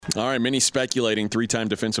All right, many speculating three-time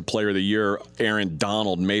Defensive Player of the Year Aaron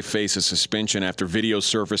Donald may face a suspension after video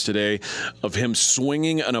surfaced today of him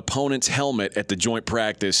swinging an opponent's helmet at the joint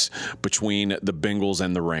practice between the Bengals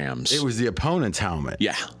and the Rams. It was the opponent's helmet.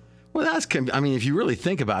 Yeah. Well, if you really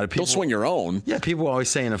think about it, people don't swing your own. Yeah, people always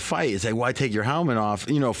say in a fight, it's like, why take your helmet off?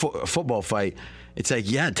 You know, a football fight, it's like,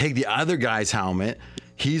 yeah, take the other guy's helmet.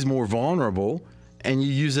 He's more vulnerable, and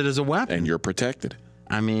you use it as a weapon. And you're protected.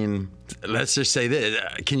 I mean, let's just say this.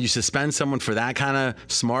 Can you suspend someone for that kind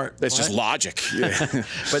of smart? That's just logic. Yeah.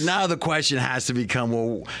 But now the question has to become,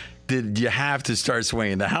 well, did you have to start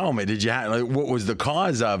swinging the helmet? Did you have, what was the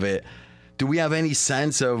cause of it? Do we have any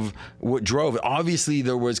sense of what drove it? Obviously,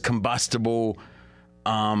 there was combustible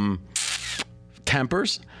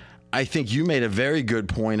tempers. I think you made a very good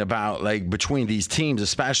point about, like, between these teams,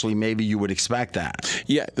 especially, maybe you would expect that.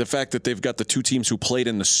 Yeah, the fact that they've got the two teams who played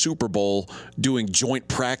in the Super Bowl doing joint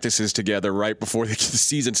practices together right before the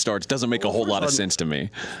season starts doesn't make a whole lot of sense to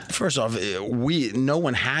me. First off, no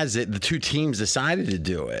one has it. The two teams decided to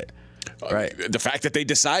do it. Right. The fact that they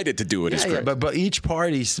decided to do it is great. Yeah, but each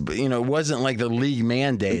party, it wasn't like the league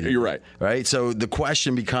mandated. You're right. Right? So the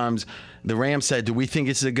question becomes, the Rams said, do we think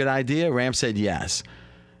it's a good idea? Rams said yes.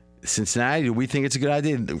 Cincinnati, do we think it's a good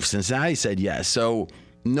idea? Cincinnati said yes. So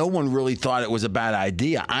no one really thought it was a bad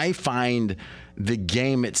idea. I find the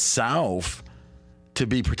game itself to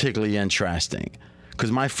be particularly interesting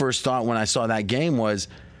because my first thought when I saw that game was,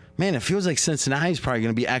 man, it feels like Cincinnati's probably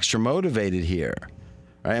going to be extra motivated here.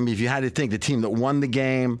 Right? I mean, if you had to think the team that won the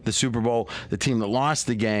game, the Super Bowl, the team that lost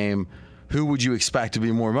the game, who would you expect to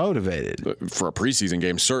be more motivated? For a preseason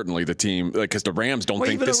game, certainly the team, because the Rams don't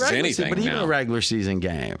think this is anything. But even a regular season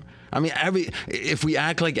game. I mean, if we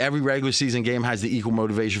act like every regular season game has the equal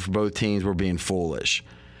motivation for both teams, we're being foolish.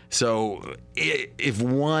 So if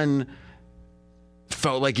one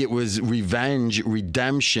felt like it was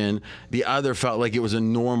redemption, the other felt like it was a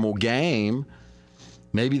normal game,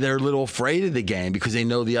 maybe they're a little afraid of the game because they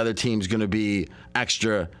know the other team's going to be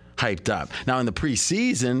extra hyped up. Now, in the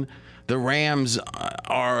preseason, the Rams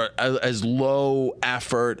are as low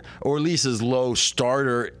effort, or at least as low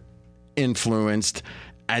starter influenced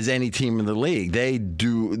as any team in the league.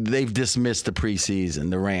 They've dismissed the preseason,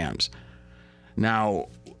 the Rams. Now,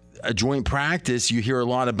 a joint practice, you hear a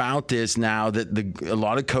lot about this now, that a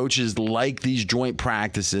lot of coaches like these joint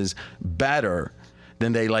practices better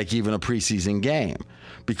than they like even a preseason game.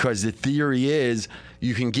 Because the theory is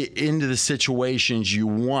you can get into the situations you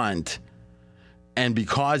want, and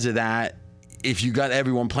because of that, if you got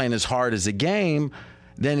everyone playing as hard as a game,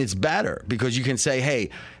 then it's better because you can say, hey,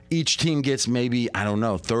 each team gets maybe,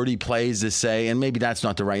 30 plays to say, and maybe that's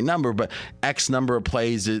not the right number, but X number of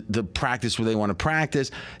plays to practice where they want to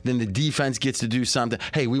practice. Then the defense gets to do something.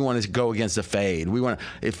 Hey, we want to go against the fade.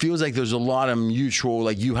 It feels like there's a lot of mutual,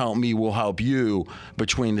 like you help me, we'll help you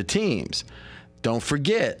between the teams. Don't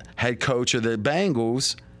forget, head coach of the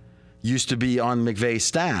Bengals used to be on McVay's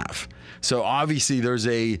staff. So obviously there's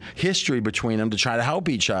a history between them to try to help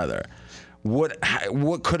each other.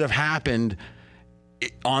 What could have happened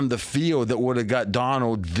on the field that would have got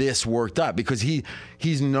Donald this worked up? Because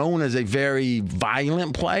he's known as a very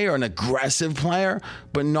violent player, an aggressive player,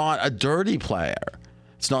 but not a dirty player.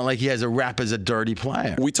 It's not like he has a rep as a dirty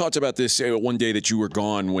player. We talked about this one day that you were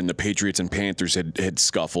gone when the Patriots and Panthers had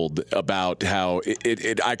scuffled about how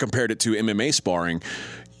I compared it to MMA sparring.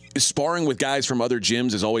 Sparring with guys from other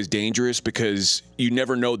gyms is always dangerous because you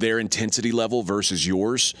never know their intensity level versus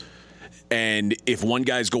yours. And if one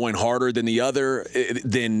guy's going harder than the other,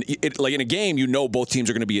 then like in a game, both teams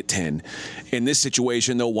are going to be at 10. In this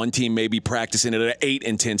situation, though, one team may be practicing at an 8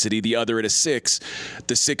 intensity, the other at a 6.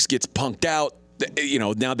 The 6 gets punked out.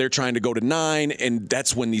 Now they're trying to go to 9, and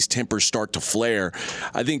that's when these tempers start to flare.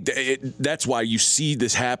 I think that's why you see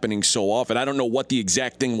this happening so often. I don't know what the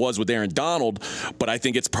exact thing was with Aaron Donald, but I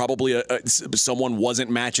think it's probably someone wasn't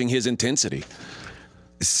matching his intensity.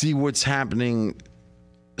 See what's happening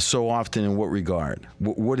so often in what regard?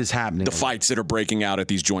 What is happening? The fights that are breaking out at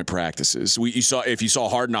these joint practices. If you saw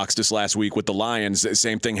Hard Knocks this last week with the Lions, the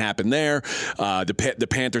same thing happened there. The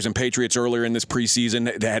Panthers and Patriots earlier in this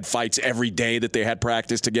preseason, they had fights every day that they had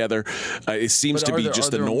practice together. It seems to be just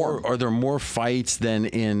the norm. Are there more fights than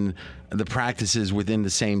in the practices within the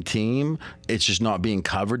same team? It's just not being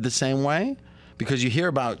covered the same way? Because you hear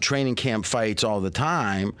about training camp fights all the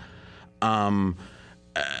time.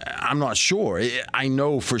 I'm not sure. I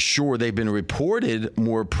know for sure they've been reported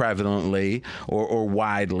more prevalently or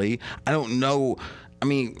widely. I don't know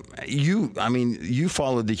you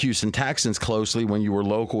followed the Houston Texans closely when you were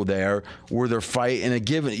local there. Were there fight in a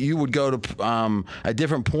given? You would go to at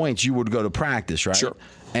different points. You would go to practice, right? Sure.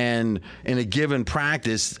 And in a given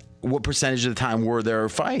practice, what percentage of the time were there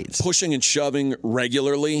fights? Pushing and shoving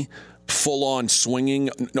regularly, full on swinging,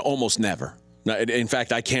 almost never. In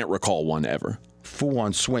fact, I can't recall one ever. Full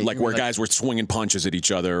on swing, like where guys were swinging punches at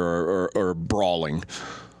each other or brawling.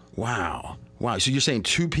 Wow. So you're saying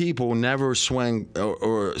two people never swung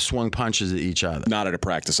punches at each other? Not at a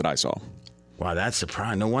practice that I saw. Wow, that's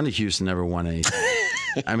surprising. No wonder Houston never won anything.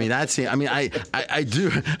 I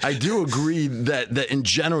do agree that in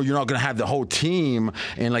general you're not going to have the whole team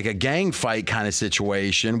in like a gang fight kind of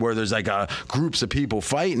situation where there's like groups of people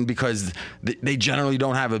fighting because they generally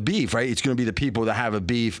don't have a beef, right? It's going to be the people that have a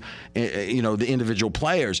beef, the individual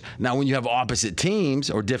players. Now, when you have opposite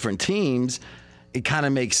teams or different teams, it kind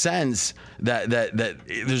of makes sense that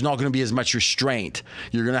there's not going to be as much restraint.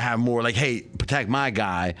 You're going to have more like, hey, protect my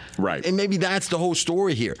guy. Right. And maybe that's the whole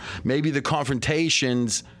story here. Maybe the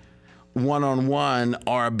confrontations one-on-one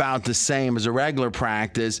are about the same as a regular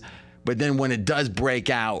practice, but then when it does break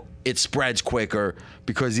out, it spreads quicker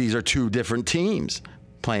because these are two different teams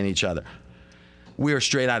playing each other. We are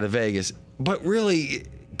straight out of Vegas. But really,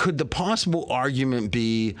 could the possible argument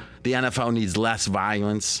be the NFL needs less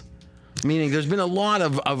violence? Meaning there's been a lot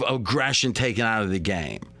of aggression taken out of the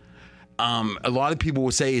game. A lot of people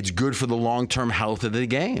will say it's good for the long-term health of the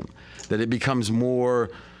game, that it becomes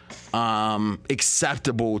more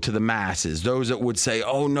acceptable to the masses. Those that would say,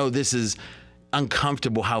 oh, no, this is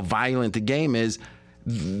uncomfortable how violent the game is,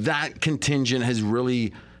 that contingent has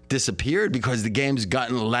really disappeared because the game's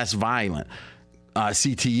gotten less violent.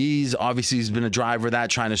 CTEs obviously has been a driver of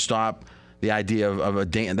that, trying to stop the idea of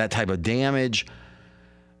that type of damage.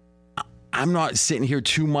 I'm not sitting here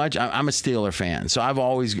too much. I'm a Steeler fan, so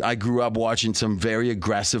I grew up watching some very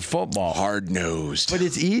aggressive football. Hard-nosed. But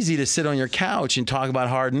it's easy to sit on your couch and talk about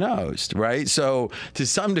hard-nosed, right? So to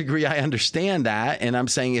some degree, I understand that, and I'm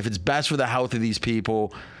saying if it's best for the health of these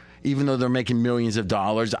people, even though they're making millions of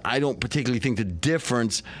dollars, I don't particularly think the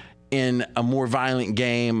difference in a more violent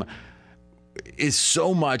game is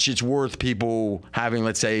so much it's worth people having,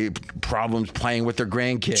 let's say, problems playing with their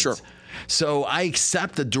grandkids. Sure. So I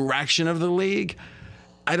accept the direction of the league.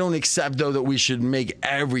 I don't accept, though, that we should make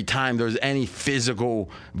every time there's any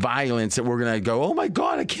physical violence that we're going to go, oh, my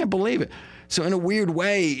God, I can't believe it. So in a weird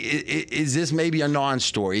way, is this maybe a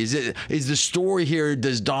non-story? Is the story here,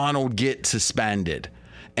 does Donald get suspended?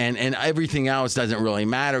 And everything else doesn't really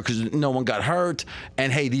matter because no one got hurt.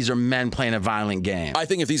 And, hey, these are men playing a violent game. I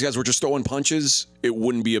think if these guys were just throwing punches, it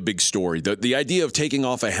wouldn't be a big story. The idea of taking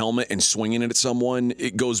off a helmet and swinging it at someone,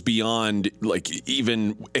 it goes beyond like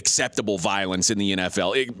even acceptable violence in the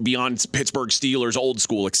NFL, beyond Pittsburgh Steelers old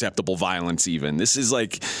school acceptable violence even. This is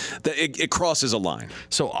like, it crosses a line.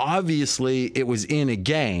 So obviously it was in a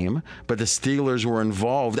game, but the Steelers were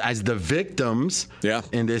involved as the victims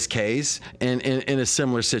in this case, in a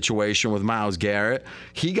similar situation with Myles Garrett.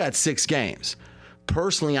 He got 6 games.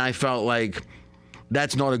 Personally, I felt like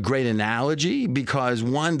that's not a great analogy because,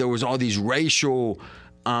 one, there was all these racial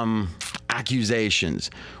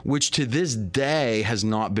accusations, which to this day has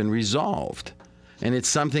not been resolved. And it's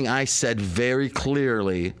something I said very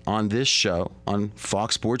clearly on this show, on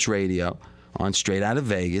Fox Sports Radio, on Straight Out of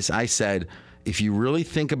Vegas. I said, if you really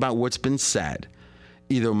think about what's been said,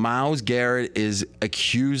 either Myles Garrett is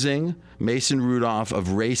accusing Mason Rudolph of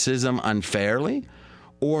racism unfairly,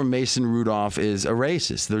 or Mason Rudolph is a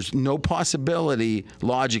racist. There's no possibility,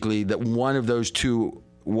 logically, that one of those two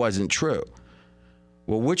wasn't true.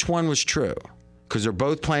 Well, which one was true? Because they're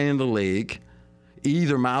both playing in the league.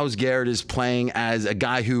 Either Myles Garrett is playing as a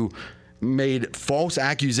guy who made false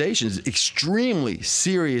accusations, extremely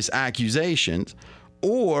serious accusations,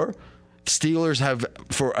 or Steelers have,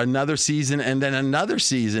 for another season and then another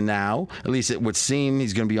season now, at least it would seem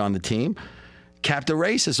he's going to be on the team, kept a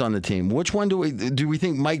racist on the team. Which one do we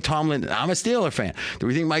think Mike Tomlin, I'm a Steeler fan, do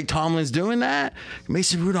we think Mike Tomlin's doing that?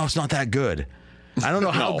 Mason Rudolph's not that good. I don't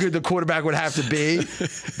know how good the quarterback would have to be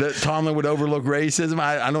that Tomlin would overlook racism.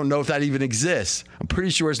 I don't know if that even exists. I'm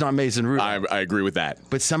pretty sure it's not Mason Rudolph. I agree with that.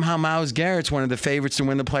 But somehow Myles Garrett's one of the favorites to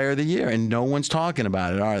win the Player of the Year, and no one's talking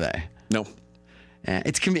about it, are they? No.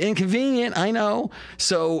 It's inconvenient, I know.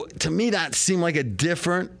 So to me, that seemed like a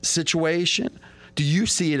different situation. Do you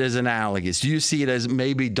see it as analogous? Do you see it as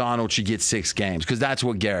maybe Donald should get 6 games? Because that's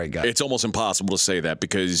what Garrett got. It's almost impossible to say that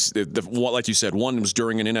because, like you said, one was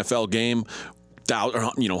during an NFL game.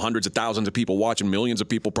 hundreds of thousands of people watching, millions of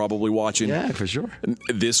people probably watching. Yeah, for sure.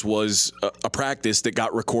 This was a practice that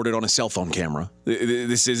got recorded on a cell phone camera.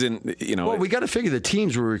 This isn't, Well, we got to figure the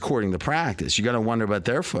teams were recording the practice. You got to wonder about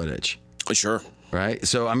their footage. Sure. Right?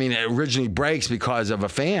 So, I mean, it originally breaks because of a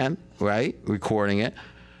fan, right, recording it.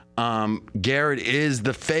 Garrett is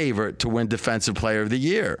the favorite to win Defensive Player of the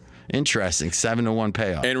Year. Interesting. 7-1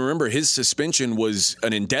 payoff. And remember, his suspension was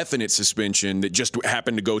an indefinite suspension that just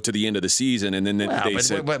happened to go to the end of the season, and then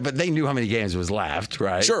but they knew how many games was left,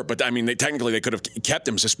 right? Sure, but I mean, they could have kept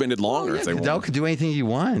him suspended longer if they wanted. Goodell could do anything he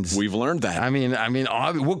wants. We've learned that. I mean,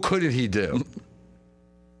 what couldn't he do?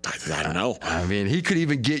 I don't know. I mean, he could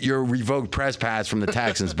even get your revoked press pass from the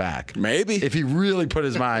Texans back. Maybe. If he really put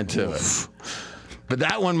his mind to it. But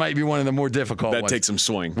that one might be one of the more difficult ones. That takes some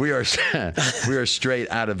swing. We are straight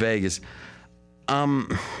out of Vegas.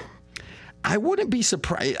 I wouldn't be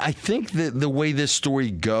surprised. I think that the way this story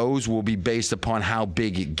goes will be based upon how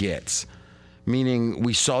big it gets. Meaning,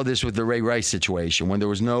 we saw this with the Ray Rice situation. When there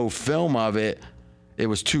was no film of it, it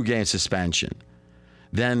was 2-game suspension.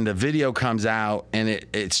 Then the video comes out, and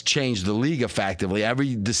it's changed the league effectively.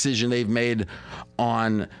 Every decision they've made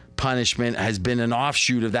on punishment has been an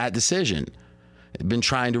offshoot of that decision. They've been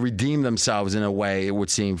trying to redeem themselves in a way, it would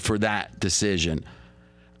seem, for that decision.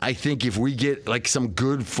 I think if we get like some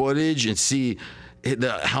good footage and see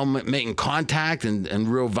the helmet making contact and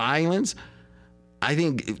real violence, I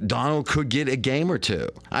think Donald could get a game or two.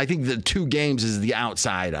 I think the 2 games is the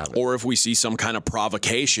outside of it. Or if we see some kind of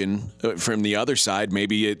provocation from the other side,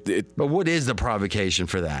 maybe it. But what is the provocation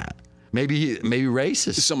for that? Maybe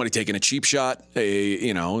racist. Somebody taking a cheap shot,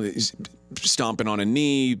 stomping on a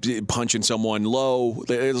knee, punching someone low.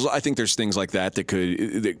 I think there's things like that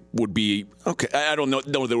would be okay. I don't know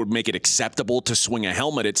that would make it acceptable to swing a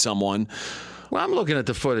helmet at someone. Well, I'm looking at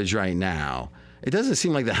the footage right now. It doesn't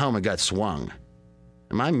seem like the helmet got swung.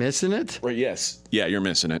 Am I missing it? Right, yes. Yeah, you're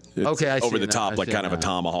missing it. It's okay, I see over the it top, like kind of a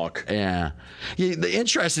tomahawk. Yeah. The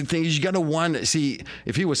interesting thing is you got to see,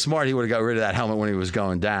 if he was smart, he would have got rid of that helmet when he was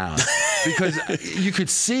going down. Because you could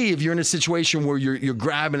see if you're in a situation where you're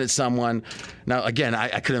grabbing at someone. Now, again,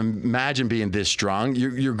 I could imagine being this strong.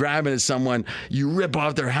 You're grabbing at someone, you rip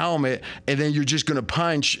off their helmet, and then you're just going to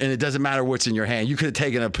punch, and it doesn't matter what's in your hand. You could have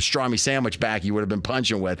taken a pastrami sandwich back. You would have been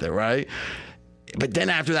punching with it, right? But then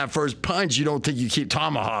after that first punch, you don't think you keep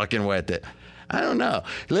tomahawking with it. I don't know.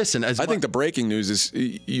 Listen, I think the breaking news is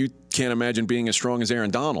you can't imagine being as strong as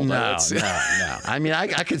Aaron Donald. No. I mean,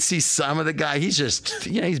 I could see some of the guy. He's just,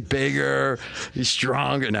 he's bigger, he's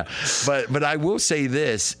stronger. No, but I will say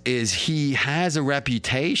this is he has a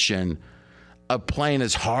reputation of playing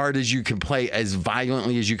as hard as you can play, as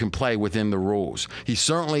violently as you can play within the rules. He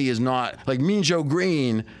certainly is not like Mean Joe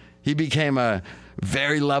Green. He became a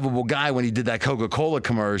very lovable guy when he did that Coca-Cola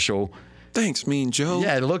commercial. Thanks, Mean Joe.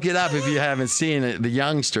 Yeah, look it up if you haven't seen it. The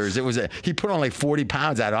youngsters. He put on like 40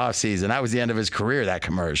 pounds that offseason. That was the end of his career, that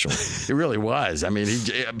commercial. It really was. I mean,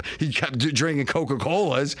 he kept drinking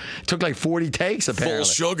Coca-Colas. It took like 40 takes, apparently. Full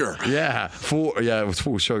sugar. Yeah, it was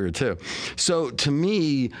full sugar, too. So, to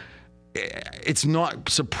me, it's not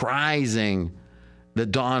surprising that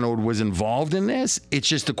Donald was involved in this. It's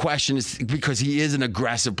just the question is, because he is an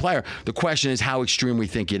aggressive player, the question is how extreme we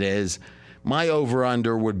think it is. My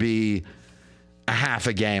over-under would be a half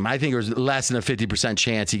a game. I think there's less than a 50%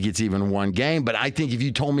 chance he gets even 1 game, but I think if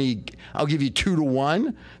you told me I'll give you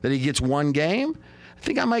 2-1 that he gets 1 game, I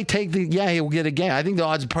think I might take he'll get a game. I think the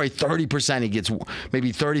odds are probably 30% he gets,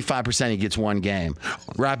 maybe 35% he gets 1 game.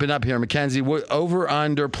 Wrapping up here, Mackenzie,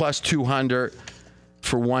 over-under plus 200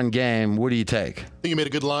 for 1 game. What do you take? I think you made a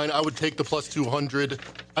good line. I would take the plus 200.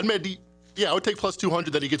 I would take plus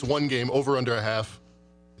 200 that he gets 1 game, over under a half.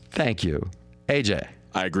 Thank you. AJ?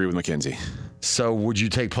 I agree with Mackenzie. So would you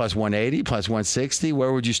take plus 180, plus 160?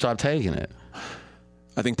 Where would you stop taking it?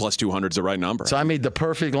 I think plus 200 is the right number. So I made the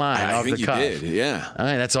perfect line off the cuff. I think you did, yeah. All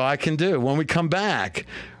right, that's all I can do. When we come back,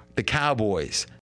 the Cowboys